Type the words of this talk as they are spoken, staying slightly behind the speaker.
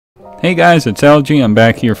Hey guys, it's Elogee. I'm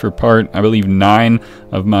back here for part, I believe, 9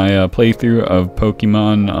 of my playthrough of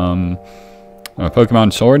Pokemon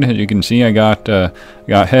Pokemon Sword. As you can see, I got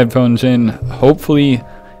headphones in. Hopefully,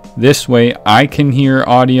 this way I can hear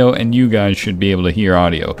audio, and you guys should be able to hear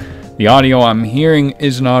audio. The audio I'm hearing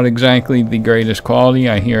is not exactly the greatest quality.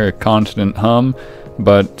 I hear a constant hum,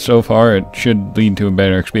 but so far it should lead to a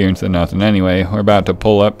better experience than nothing. Anyway, we're about to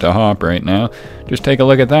pull up to Hop right now. Just take a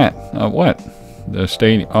look at that. What? The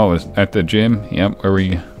stadium? Oh, is at the gym? Yep, where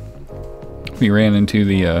we ran into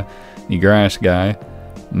the grass guy.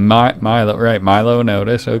 Milo, right? Milo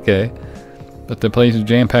notice. Okay, but the place is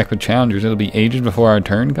jam-packed with challengers. It'll be ages before our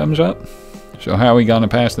turn comes up. So how are we gonna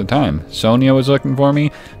pass the time? Sonia was looking for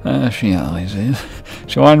me. She always is.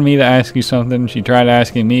 She wanted me to ask you something. She tried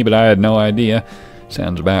asking me, but I had no idea.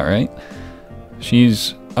 Sounds about right.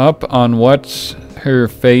 She's up on what's her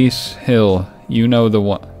face hill. You know the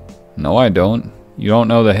one. No, I don't. You don't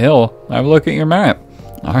know the hill. Have a look at your map.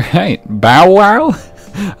 Alright. Bow Wow?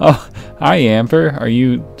 Oh, hi, Amper. Are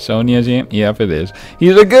you Sonia's Amp? Yep, it is.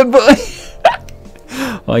 He's a good boy!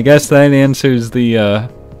 Well, I guess that answers the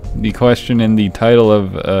question in the title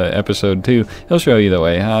of episode 2. He'll show you the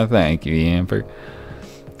way. Thank you, Amper.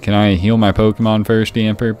 Can I heal my Pokemon first,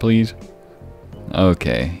 Amper, please?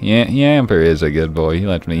 Okay. Yeah, Amper is a good boy. He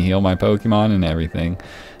lets me heal my Pokemon and everything.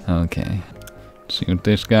 Okay. See what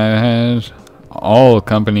this guy has. All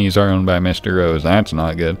companies are owned by Mr. Rose. That's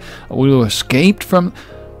not good. We escaped from...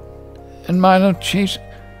 And Milo chase...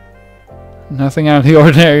 Nothing out of the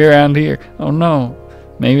ordinary around here. Oh no.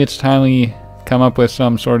 Maybe it's time we come up with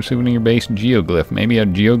some sort of souvenir-based geoglyph. Maybe a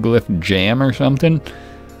geoglyph jam or something?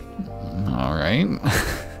 Alright.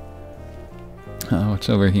 Oh, what's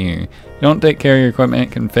over here? You don't take care of your equipment,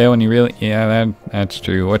 it can fail when you really... Yeah, that's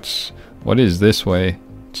true. What is this way?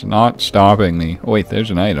 It's not stopping me. Oh, wait,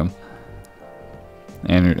 there's an item.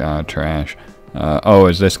 And trash. Oh,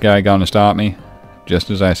 is this guy gonna stop me? Just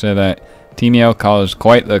as I said that. Team Yell caused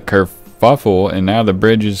quite the kerfuffle, and now the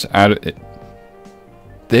bridge is out of it.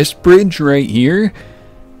 This bridge right here?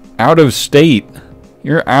 Out of state.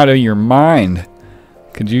 You're out of your mind.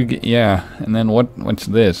 Could you get... Yeah, and then what's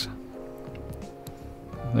this?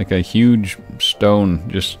 Like a huge stone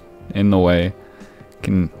just in the way.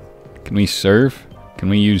 Can we surf? Can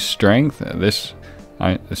we use strength? There's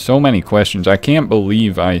so many questions. I can't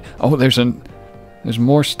believe oh, there's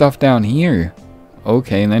more stuff down here.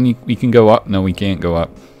 Okay, and then we can go up. No, we can't go up.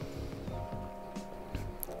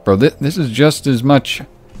 Bro, this is just as much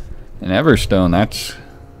an Everstone.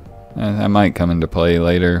 That might come into play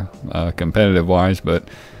later, competitive wise. But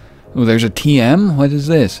oh, there's a TM. What is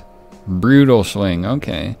this? Brutal Swing.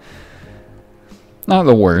 Okay, not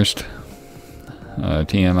the worst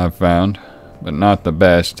TM I've found, but not the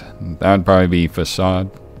best. That would probably be Facade.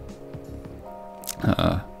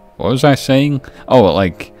 What was I saying? Oh,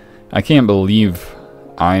 like, I can't believe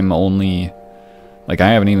I'm only... Like, I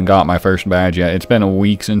haven't even got my first badge yet. It's been a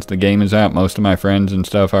week since the game is out. Most of my friends and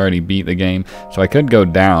stuff already beat the game. So I could go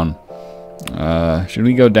down. Should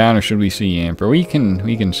we go down or should we see Amper? We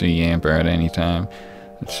can see Amper at any time.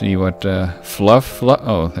 Let's see what, Fluff.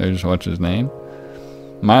 Oh, there's what's his name.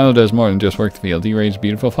 Milo does more than just work the field. He raises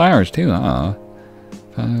beautiful flowers, too. Aw.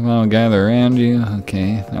 I'll gather around you.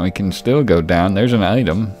 Okay. Now we can still go down. There's an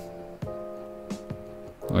item.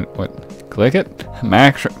 What? Click it?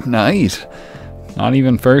 Max. Nice. Not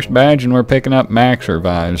even first badge, and we're picking up max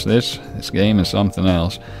revives. This game is something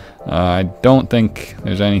else. I don't think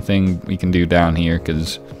there's anything we can do down here,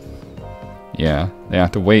 because... Yeah. They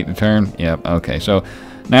have to wait the turn. Yep. Okay. So,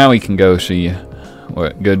 now we can go see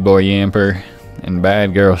what good boy Yamper and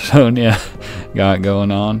bad girl Sonia got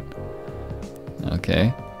going on.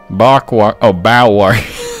 Okay. Bachwark. Oh, Bowwark.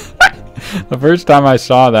 The first time I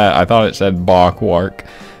saw that, I thought it said Bachwark.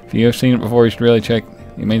 If you have seen it before, you should really check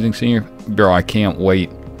the amazing scenery. Bro, I can't wait.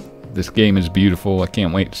 This game is beautiful. I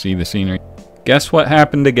can't wait to see the scenery. Guess what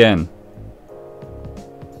happened again?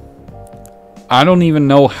 I don't even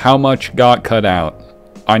know how much got cut out.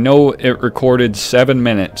 I know it recorded 7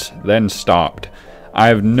 minutes, then stopped. I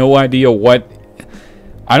have no idea what...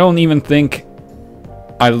 I don't even think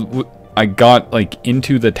I got, like,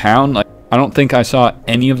 into the town. Like, I don't think I saw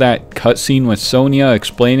any of that cutscene with Sonia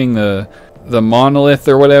explaining the monolith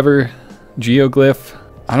or whatever, geoglyph.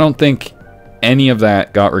 I don't think any of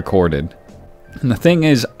that got recorded. And the thing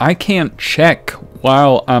is, I can't check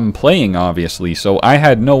while I'm playing, obviously, so I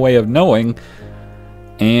had no way of knowing.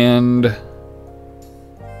 And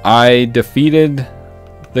I defeated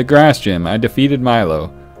the grass gym. I defeated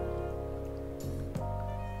Milo.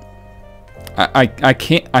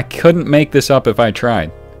 I couldn't make this up if I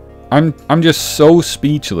tried. I'm just so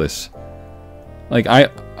speechless. Like,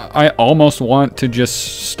 I almost want to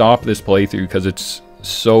just stop this playthrough because it's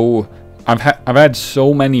so... I've had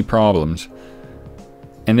so many problems,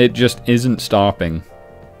 and it just isn't stopping.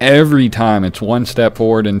 Every time it's one step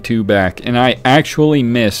forward and two back, and I actually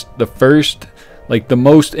missed the first, like the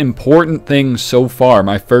most important thing so far.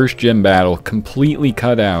 My first gym battle completely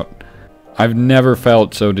cut out. I've never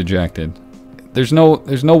felt so dejected. There's no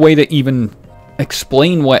way to even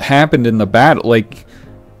explain what happened in the battle. Like,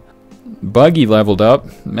 Buggy leveled up,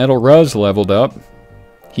 Metal Ruz leveled up.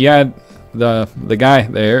 He had the guy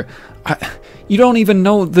there. You don't even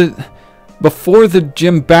know the... Before the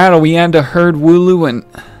gym battle, we had to herd Wooloo, and...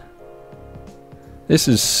 This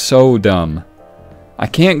is so dumb. I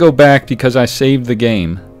can't go back because I saved the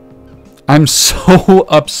game. I'm so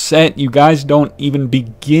upset. You guys don't even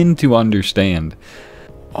begin to understand.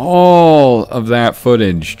 All of that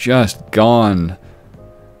footage just gone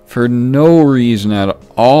for no reason at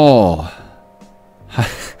all.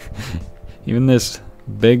 Even this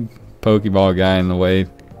big Pokeball guy in the way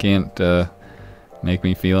can't make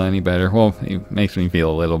me feel any better. Well, he makes me feel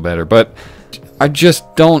a little better, but I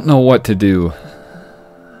just don't know what to do.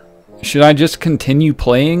 Should I just continue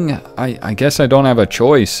playing? I guess I don't have a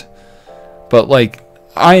choice. But, like,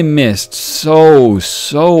 I missed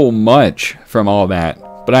so much from all that.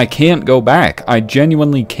 But I can't go back. I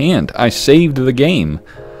genuinely can't. I saved the game.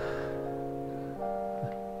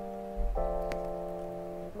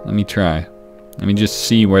 Let me try. Let me just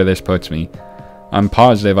see where this puts me. I'm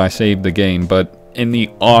positive I saved the game, but in the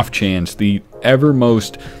off chance, the ever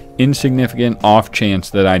most insignificant off chance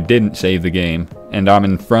that I didn't save the game, and I'm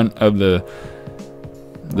in front of the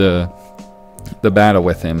battle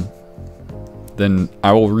with him, then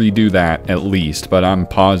I will redo that at least, but I'm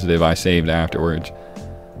positive I saved afterwards.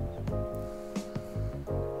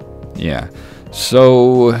 Yeah.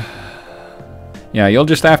 So, yeah, you'll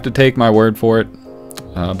just have to take my word for it.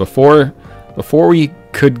 Before we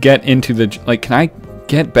could get into the... Like, can I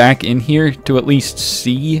get back in here to at least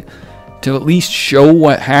see? To at least show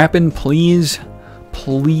what happened, please?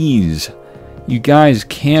 Please. You guys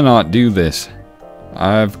cannot do this.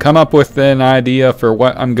 I've come up with an idea for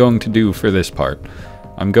what I'm going to do for this part.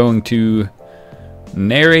 I'm going to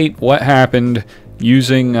narrate what happened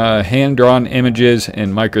using hand-drawn images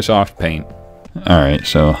in Microsoft Paint. Alright,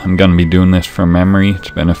 so I'm going to be doing this from memory. It's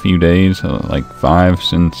been a few days, like 5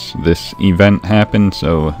 since this event happened,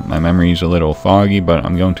 so my memory's a little foggy, but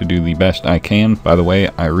I'm going to do the best I can. By the way,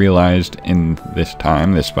 I realized in this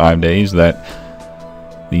time, this 5 days, that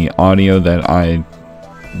the audio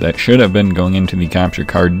that should have been going into the capture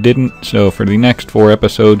card didn't, so for the next 4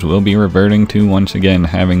 episodes we'll be reverting to once again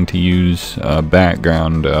having to use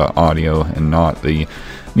background audio and not the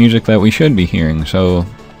music that we should be hearing, so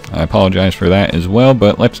I apologize for that as well,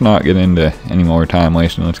 but let's not get into any more time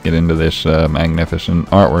wasting. Let's get into this magnificent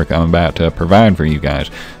artwork I'm about to provide for you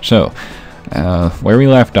guys. So, where we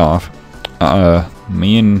left off,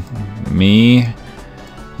 me and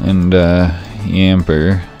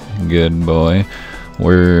Yamper, good boy,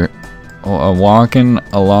 were walking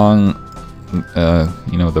along,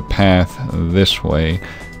 you know, the path this way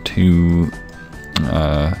to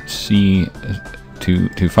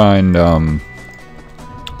to find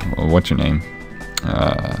what's her name?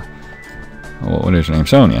 What is her name?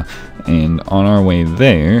 Sonia. And on our way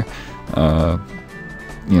there,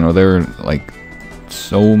 you know, there are like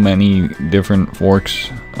so many different forks,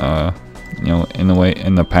 you know, in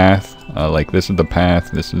the path. Like this is the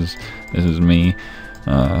path. This is me.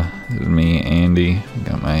 This is me, Andy.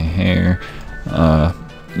 Got my hair.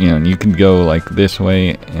 You know, and you could go like this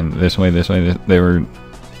way and this way, this way. They were,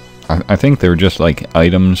 I think they were just like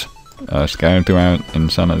items scattered throughout in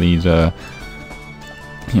some of these, you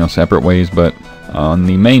know, separate ways, but on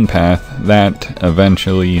the main path, that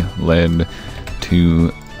eventually led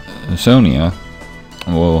to Sonia.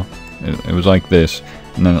 Well, it was like this,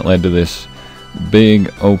 and then it led to this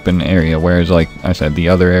big open area, whereas, like I said, the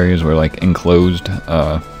other areas were like enclosed,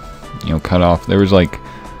 you know, cut off. There was like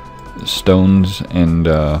stones, and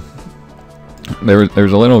there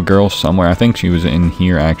was a little girl somewhere. I think she was in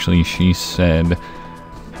here actually. She said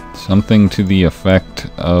something to the effect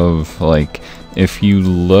of, like, if you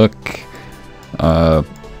look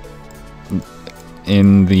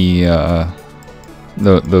in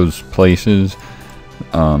those places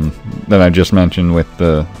that I just mentioned with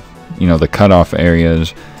the, you know, the cutoff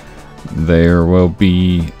areas, there will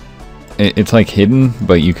be, it's like hidden,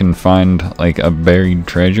 but you can find like a buried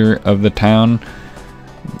treasure of the town.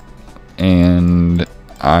 And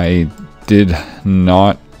I did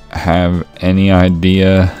not have any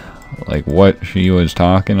idea like what she was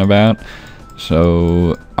talking about,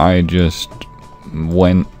 so I just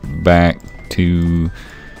went back to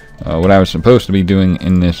what I was supposed to be doing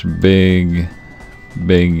in this big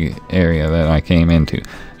area that I came into.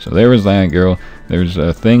 So there was that girl. There's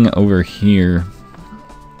a thing over here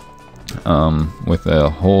with a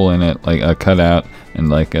hole in it, like a cutout, and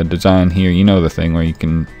like a design here. You know, the thing where you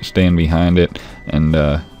can stand behind it and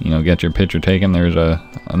you know, get your picture taken. There's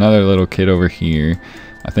another little kid over here.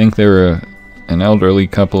 I think there were an elderly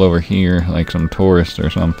couple over here, like some tourists or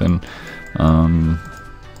something.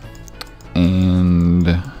 And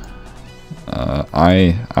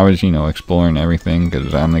I was, you know, exploring everything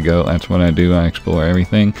because I'm the goat. That's what I do. I explore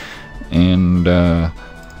everything. And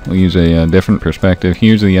we'll use a different perspective.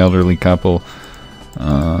 Here's the elderly couple.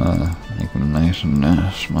 Make them nice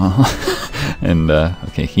and small. And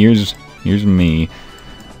okay, here's me.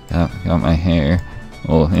 Got my hair.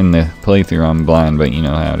 Well, in the playthrough I'm blind, but you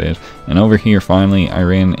know how it is. And over here, finally, I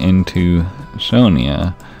ran into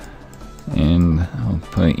Sonia. And I'll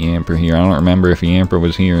put Yamper here. I don't remember if Yamper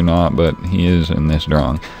was here or not, but he is in this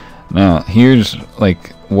drawing. Now, here's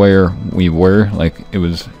like where we were, like it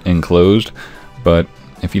was enclosed. But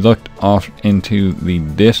if you looked off into the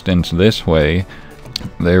distance this way,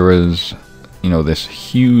 there was, you know, this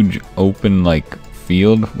huge open like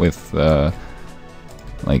field with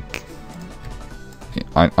like,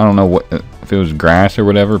 I don't know what, if it was grass or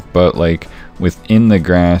whatever, but like within the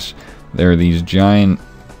grass there are these giant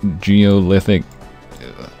geolithic,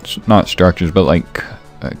 not structures, but like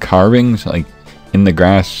carvings, like in the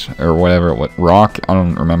grass or whatever, what rock, I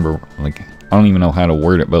don't remember, like I don't even know how to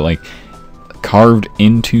word it, but like carved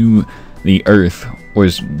into the earth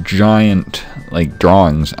was giant like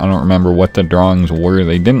drawings. I don't remember what the drawings were.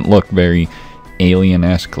 They didn't look very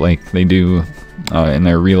alien-esque like they do in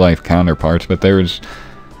their real life counterparts, but there's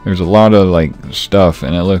a lot of like stuff,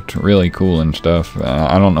 and it looked really cool and stuff.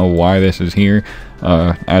 I don't know why this is here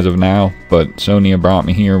as of now, but Sonia brought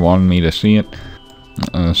me here, wanted me to see it.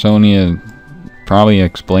 Sonia probably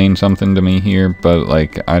explained something to me here, but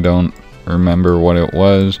like I don't remember what it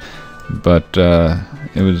was. But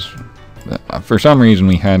it was, for some reason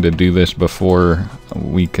we had to do this before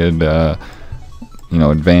we could you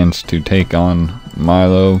know, advance to take on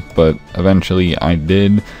Milo, but eventually I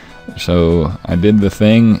did. So I did the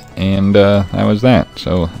thing, and that was that.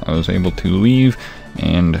 So I was able to leave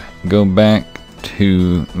and go back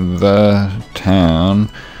to the town.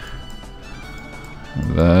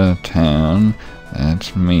 The town.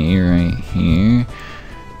 That's me right here.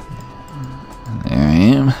 There I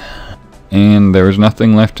am. And there was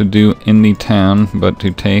nothing left to do in the town but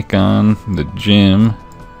to take on the gym.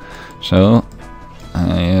 So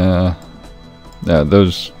I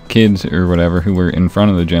those kids or whatever who were in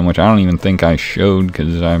front of the gym, which I don't even think I showed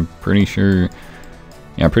because I'm pretty sure,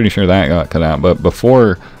 yeah, I'm pretty sure that got cut out. But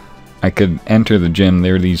before I could enter the gym,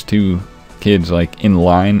 there were these two kids like in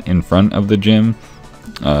line in front of the gym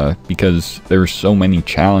because there were so many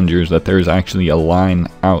challengers that there's actually a line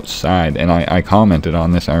outside. And I commented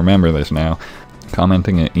on this, I remember this now,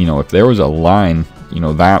 commenting it, you know, if there was a line, you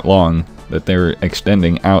know, that long that they were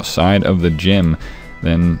extending outside of the gym,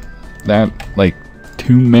 then that like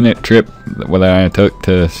 2-minute trip that I took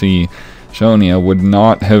to see Sonia would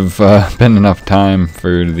not have been enough time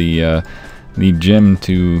for the gym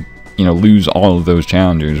to, you know, lose all of those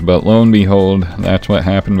challengers. But lo and behold, that's what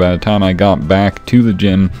happened. By the time I got back to the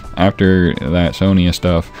gym after that Sonia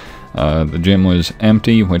stuff, the gym was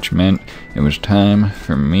empty, which meant it was time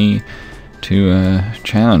for me to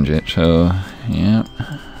challenge it. So yeah.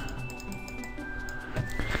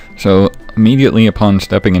 So immediately upon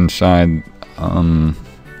stepping inside,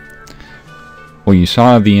 well, you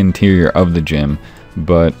saw the interior of the gym,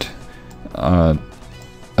 but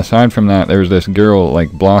aside from that, there was this girl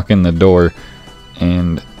like blocking the door,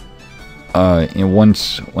 and you know,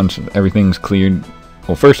 once everything's cleared,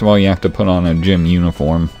 well, first of all, you have to put on a gym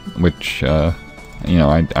uniform, which you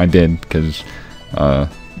know, I did because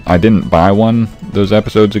I didn't buy one those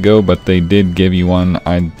episodes ago, but they did give you one.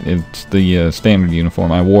 It's the standard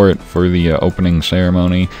uniform. I wore it for the opening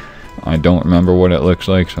ceremony. I don't remember what it looks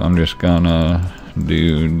like, so I'm just gonna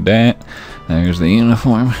do that. There's the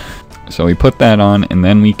uniform. So we put that on, and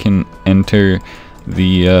then we can enter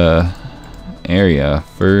the area.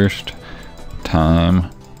 First time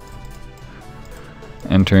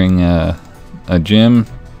entering a gym,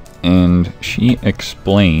 and she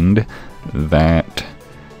explained that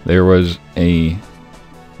there was a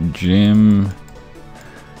gym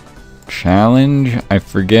challenge. I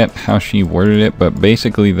forget how she worded it, but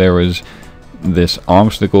basically there was this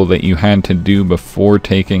obstacle that you had to do before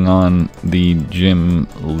taking on the gym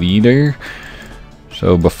leader.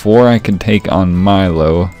 So before I could take on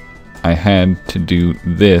Milo, I had to do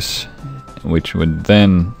this, which would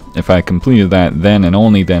then if I completed that, then and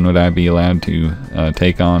only then would I be allowed to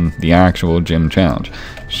take on the actual gym challenge.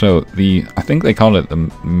 So I think they called it the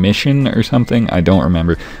mission or something, I don't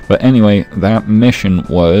remember. But anyway, that mission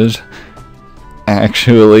was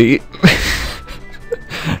actually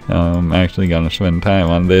I'm actually gonna spend time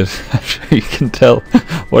on this. I'm sure you can tell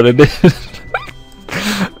what it is.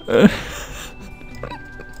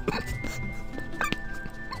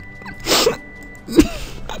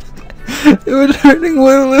 It was hurting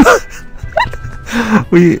Lulu.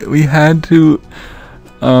 we had to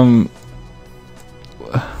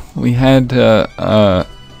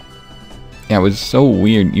yeah, it was so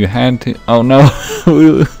weird. You had to, oh no.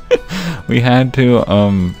 We had to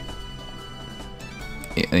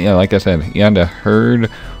yeah, like I said, you had to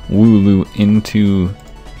herd Wooloo into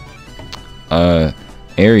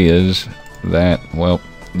areas that, well,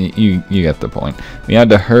 you get the point. We had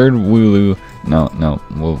to herd Wooloo. No,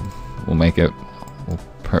 we'll make it, we'll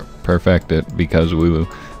perfect it, because Wooloo.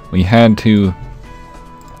 We had to,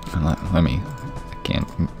 let me, I can't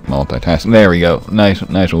multitask. There we go. Nice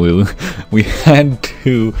Wooloo. We had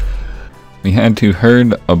to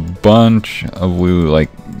herd a bunch of Wooloo, like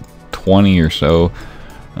 20 or so.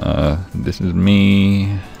 This is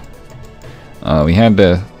me. We had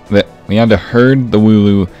to herd the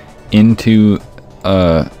Wooloo into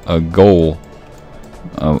a goal.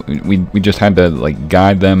 We just had to like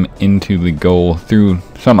guide them into the goal through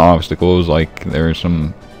some obstacles, like there were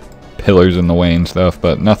some pillars in the way and stuff,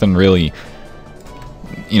 but nothing really.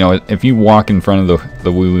 You know, if you walk in front of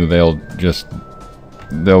the Wooloo,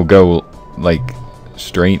 they'll go like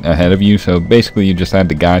straight ahead of you. So basically, you just had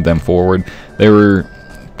to guide them forward. There were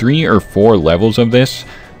 3 or 4 levels of this.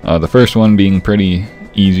 The first one being pretty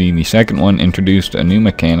easy. The second one introduced a new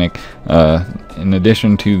mechanic. In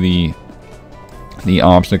addition to the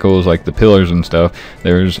obstacles like the pillars and stuff,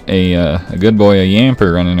 there's a good boy, a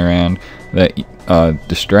Yamper, running around that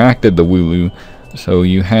distracted the Wooloo. So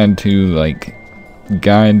you had to like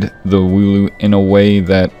guide the Wooloo in a way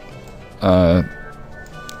that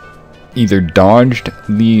either dodged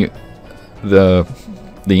the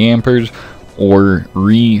Yampers or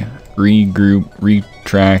regroup,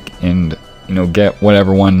 retrack, and get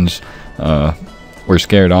whatever ones were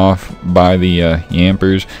scared off by the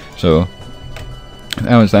Yampers. So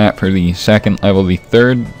that was that for the second level. The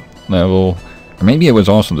third level, or maybe it was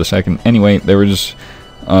also the second. Anyway, there was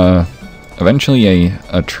eventually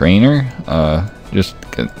a trainer. Just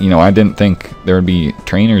I didn't think there would be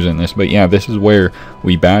trainers in this, but yeah, this is where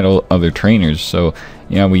we battle other trainers. So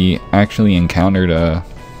yeah, we actually encountered a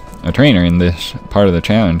trainer in this part of the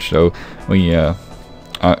challenge. So we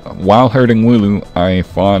while herding Wooloo, I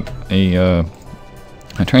fought a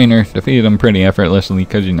trainer, defeated him pretty effortlessly,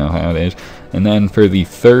 because you know how it is. And then for the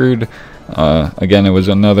third, again, it was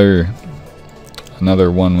another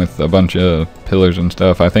one with a bunch of pillars and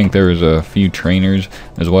stuff. I think there was a few trainers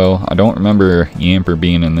as well. I don't remember Yamper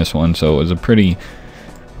being in this one, so it was a pretty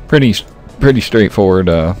straightforward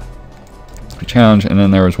challenge. And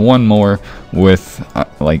then there was one more with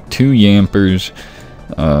like 2 Yampers,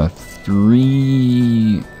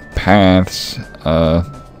 3 paths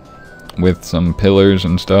with some pillars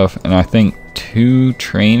and stuff, and I think 2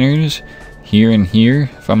 trainers here and here,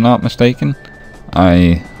 if I'm not mistaken.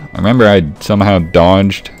 I remember I somehow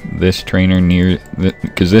dodged this trainer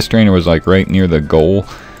because this trainer was like right near the goal.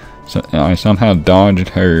 So I somehow dodged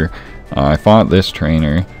her. I fought this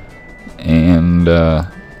trainer, and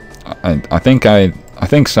I think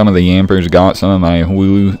some of the Yampers got some of my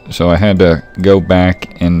Wooloo, so I had to go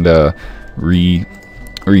back and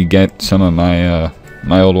re-get some of my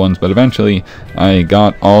my old ones. But eventually, I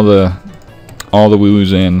got all the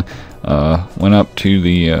Wooloos in. Went up to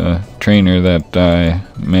the trainer that I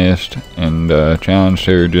missed and challenged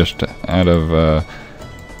her just out of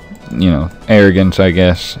arrogance, I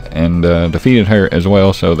guess, and defeated her as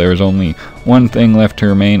well. So there was only one thing left to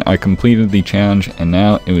remain. I completed the challenge, and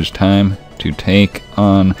now it was time to take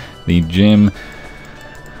on the gym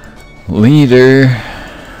leader,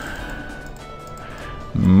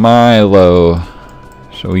 Milo,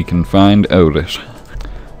 so we can find Otis.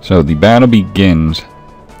 So the battle begins,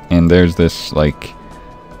 and there's this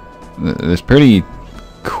this pretty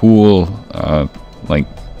cool like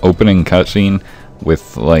opening cutscene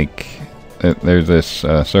with there's this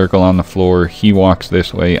circle on the floor. He walks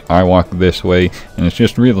this way, I walk this way, and it's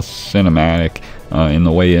just real cinematic in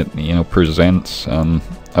the way it presents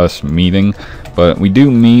us meeting. But we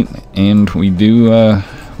do meet, and we do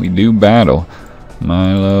battle.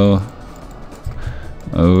 Milo,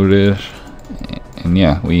 Otis, and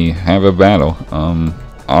yeah, we have a battle.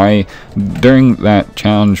 During that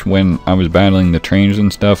challenge, when I was battling the trainers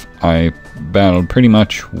and stuff, I battled pretty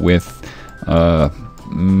much with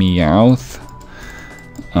Meowth,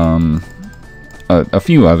 a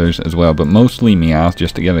few others as well, but mostly Meowth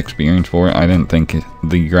just to get experience for it. I didn't think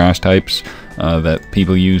the grass types that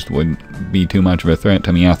people used would be too much of a threat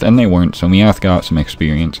to Meowth, and they weren't, so Meowth got some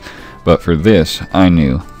experience. But for this, I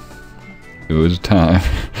knew it was time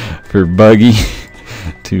for Buggy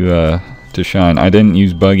to shine. I didn't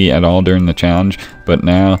use Buggy at all during the challenge, but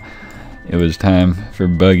now it was time for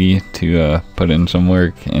Buggy to put in some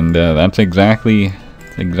work, and that's exactly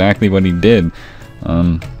what he did.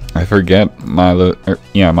 I forget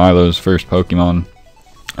Milo's first Pokemon.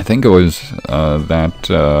 I think it was that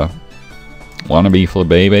wannabe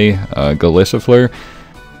Flabebe, Golisifleur.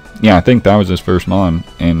 Yeah, I think that was his first mon,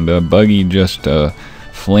 and Buggy just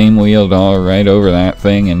flame wheeled all right over that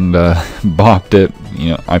thing and bopped it.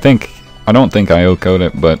 You know, I don't think I OHKO'd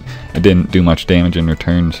it, but it didn't do much damage in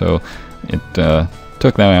return, so it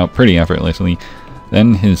took that out pretty effortlessly.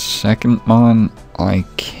 Then his second mon, I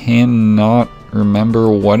cannot remember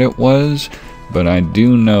what it was, but I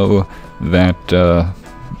do know that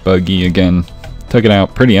Buggy again took it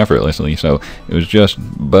out pretty effortlessly. So it was just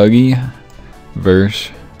Buggy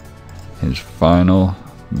versus his final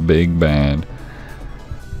big bad.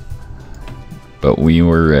 But we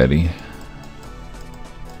were ready.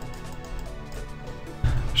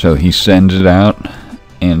 So he sends it out,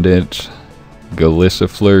 and it's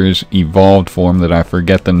Golisifleur's evolved form that I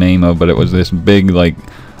forget the name of, but it was this big like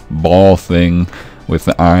ball thing with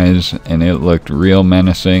the eyes, and it looked real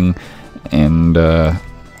menacing. And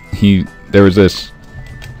there was this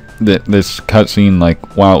cutscene,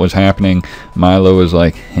 like while it was happening, Milo was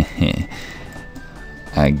like,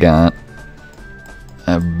 I got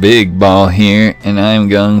a big ball here, and I'm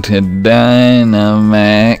going to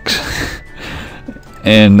Dynamax.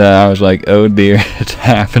 And I was like, oh dear, it's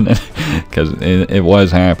happening. Because it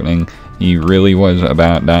was happening. He really was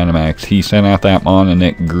about Dynamax. He sent out that mon and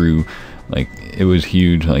it grew. Like, it was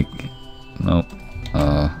huge. Like, nope.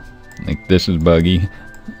 Like, this is Buggy.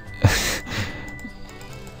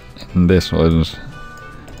 And this was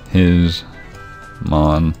his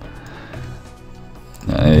mon.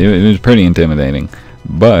 It was pretty intimidating.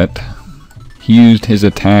 But he used his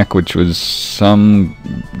attack, which was some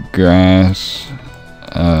grass,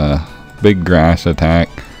 big grass attack.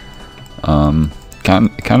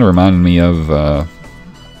 Kind of reminded me of, I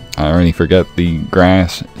already forget the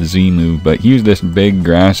grass Z move, but he used this big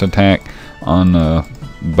grass attack on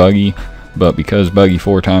Buggy, but because Buggy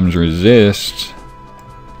 4 times resists,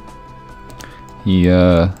 he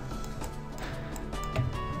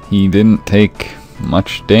didn't take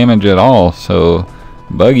much damage at all. So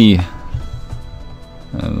Buggy,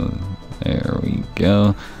 there we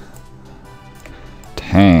go,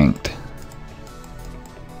 tanked.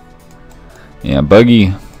 Yeah,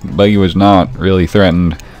 Buggy was not really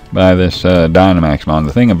threatened by this Dynamax mon.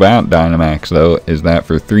 The thing about Dynamax though is that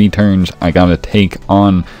for 3 turns I gotta take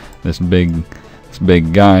on this big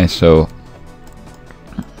guy. So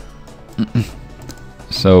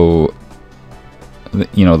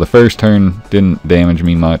you know, the first turn didn't damage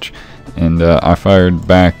me much, and I fired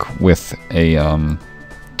back with a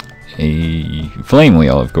flame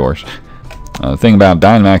wheel, of course. The thing about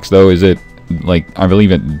Dynamax though is it, like, I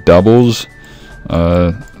believe it doubles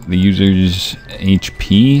the user's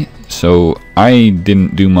HP, so I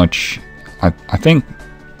didn't do much. I think,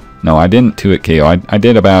 no, I didn't 2-hit KO. I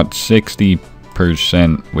did about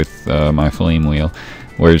 60% with my flame wheel,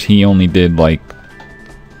 whereas he only did like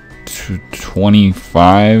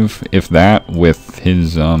 25, if that, with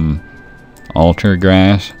his Ultra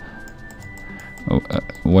Grass,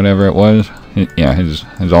 whatever it was. Yeah, his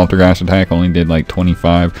Ultra Grass attack only did like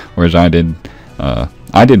 25, whereas I did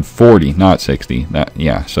 40, not 60. That,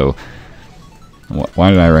 yeah. So why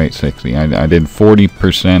did I write 60? I did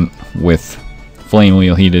 40% with Flame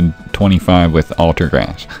Wheel. He did 25 with Ultra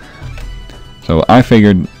Grass. So I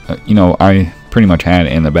figured, you know, I pretty much had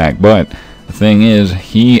it in the bag. But the thing is,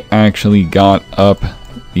 he actually got up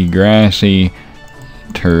the grassy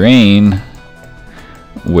terrain,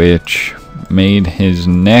 which made his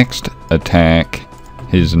next attack,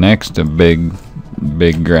 his next big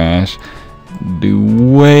grass, do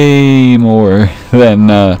way more than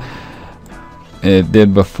it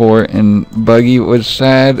did before, and Buggy was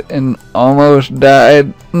sad and almost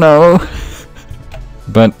died. No.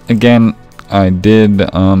 But again, I did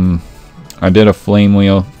a flame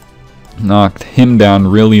wheel, knocked him down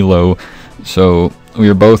really low, so we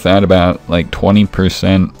were both at about like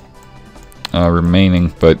 20%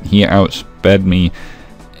 remaining, but he outsped me,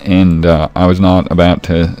 and I was not about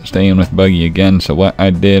to stay in with Buggy again. So what I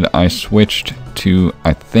did, I switched to,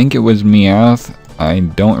 I think it was Meowth. I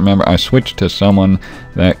don't remember. I switched to someone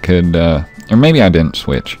that could, or maybe I didn't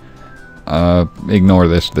switch. Ignore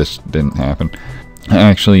this. This didn't happen. I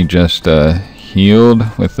actually just healed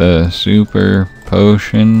with a super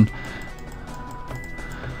potion.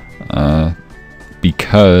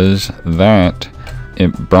 Because that,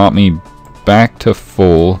 it brought me back to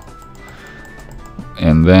full.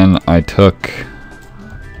 And then I took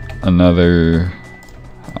another,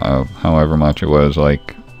 however much it was,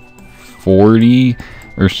 like 40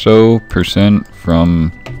 or so %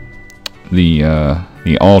 from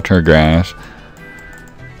the altar grass.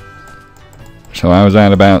 So I was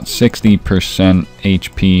at about 60%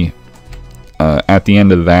 HP at the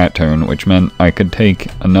end of that turn, which meant I could take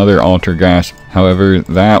another altar grass. However,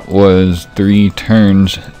 that was 3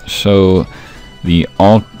 turns, so the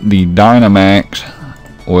Dynamax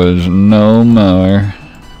was no more.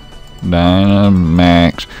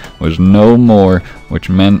 Dynamax was no more, which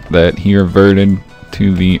meant that he reverted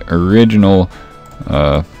to the original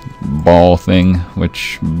ball thing,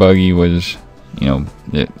 which Buggy was,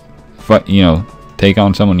 take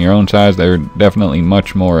on someone your own size. They're definitely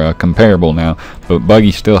much more comparable now, but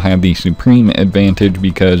Buggy still had the supreme advantage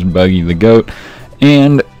because Buggy the GOAT,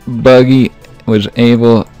 and Buggy was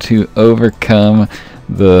able to overcome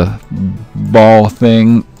the ball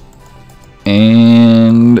thing,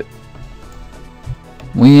 and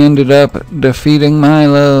we ended up defeating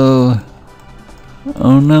Milo.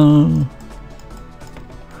 Oh no.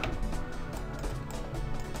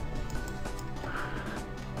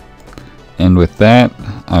 And with that,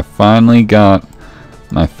 I finally got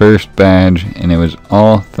my first badge, and it was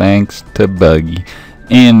all thanks to Buggy,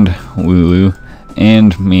 and Wooloo,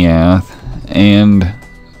 and Meowth, and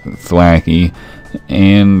Thwacky,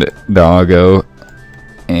 and Doggo,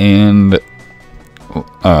 and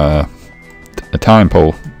a time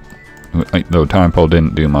pole. Though time pole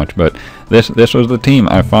didn't do much, but this was the team.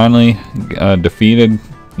 I finally defeated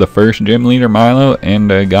the first gym leader, Milo, and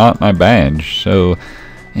got my badge. So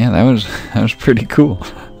yeah, that was pretty cool.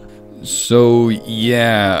 So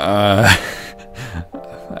yeah,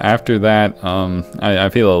 after that, I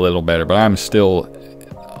feel a little better, but I'm still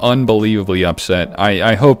unbelievably upset.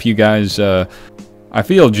 I hope you guys, I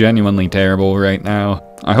feel genuinely terrible right now.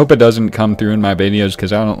 I hope it doesn't come through in my videos,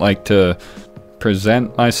 because I don't like to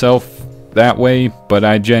present myself that way, but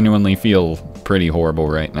I genuinely feel pretty horrible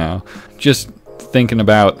right now. Just thinking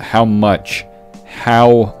about how much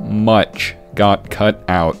got cut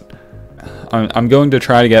out. I'm going to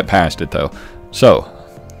try to get past it though. So,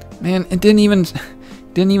 man, it didn't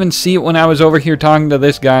even see it when I was over here talking to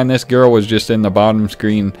this guy, and this girl was just in the bottom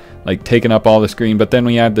screen, like taking up all the screen. But then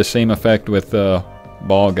we had the same effect with the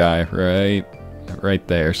ball guy right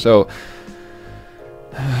there. So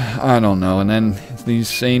I don't know. And then these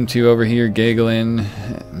same two over here giggling,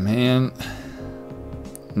 man.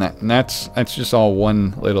 That's just all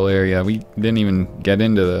one little area. We didn't even get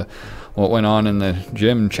into what went on in the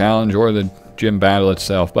gym challenge or the gym battle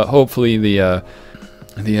itself. But hopefully the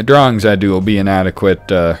drawings I do will be an adequate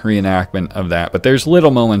reenactment of that. But there's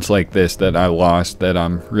little moments like this that I lost that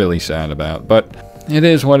I'm really sad about. But it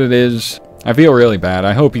is what it is. I feel really bad.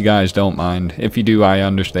 I hope you guys don't mind. If you do, I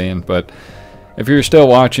understand. But if you're still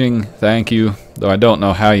watching, thank you. Though I don't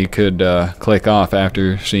know how you could click off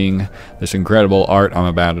after seeing this incredible art I'm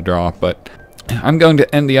about to draw. But I'm going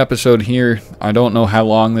to end the episode here. I don't know how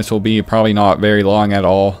long this will be. Probably not very long at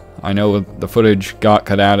all. I know the footage got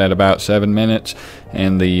cut out at about 7 minutes,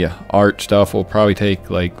 and the art stuff will probably take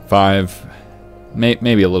like 5,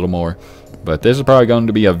 maybe a little more. But this is probably going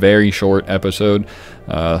to be a very short episode.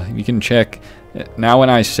 You can check now when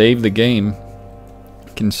I save the game.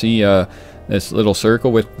 You can see this little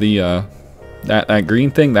circle with the that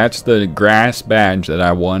green thing. That's the grass badge that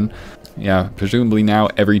I won. Yeah, presumably now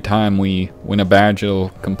every time we win a badge, it'll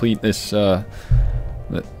complete this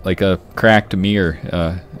like a cracked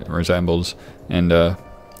mirror resembles. And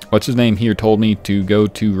what's his name here told me to go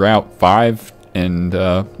to Route 5 and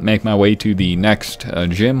make my way to the next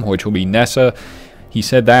gym, which will be Nessa. He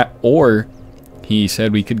said that, or he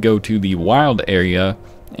said we could go to the wild area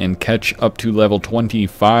and catch up to level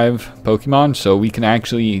 25 Pokemon, so we can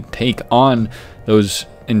actually take on those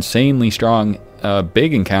insanely strong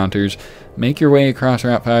big encounters. Make your way across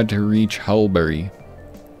Route 5 to reach Hulbury.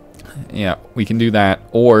 Yeah, we can do that,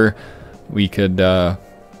 or we could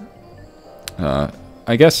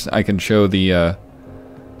I guess I can show the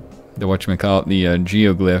whatchamacallit, the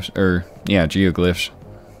geoglyphs, or yeah, geoglyphs,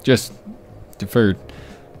 just for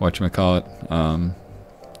whatchamacallit.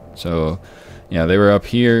 So yeah, they were up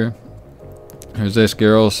here. There's this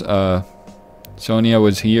girl's Sonia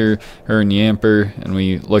was here, her and Yamper, and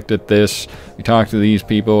we looked at this. We talked to these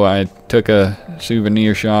people. I took a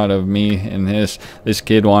souvenir shot of me and this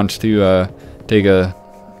kid wants to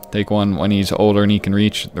take one when he's older and he can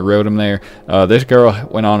reach the rotom there. This girl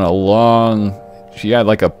went on a long, she had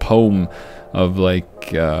like a poem of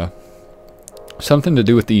like something to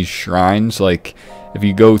do with these shrines. Like if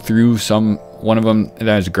you go through one of them, it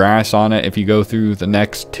has grass on it. If you go through the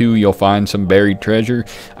next 2, you'll find some buried treasure.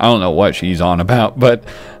 I don't know what she's on about, but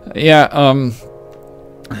yeah,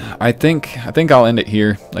 I think I'll end it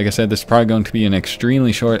here. Like I said, this is probably going to be an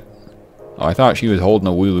extremely short. Oh, I thought she was holding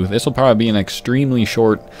a Wooloo. This will probably be an extremely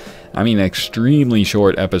short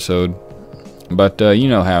episode. But you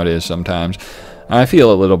know how it is sometimes. I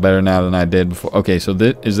feel a little better now than I did before. Okay, so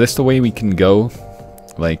is this the way we can go?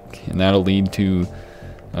 Like, and that'll lead to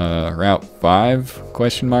Route 5?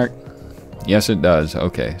 Question mark. Yes, it does.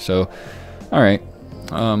 Okay, so all right.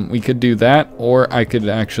 We could do that, or I could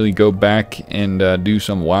actually go back and do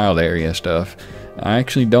some wild area stuff. I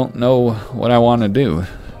actually don't know what I want to do,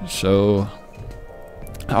 so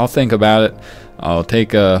I'll think about it. I'll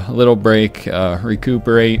take a little break,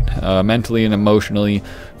 recuperate mentally and emotionally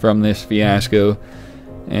from this fiasco,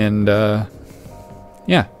 and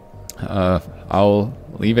yeah, I'll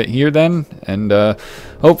leave it here then, and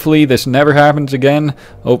hopefully this never happens again.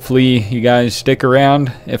 Hopefully you guys stick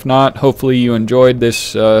around. If not, hopefully you enjoyed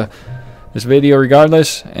this this video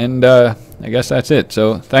regardless, and I guess that's it.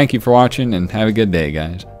 So thank you for watching and have a good day,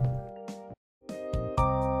 guys.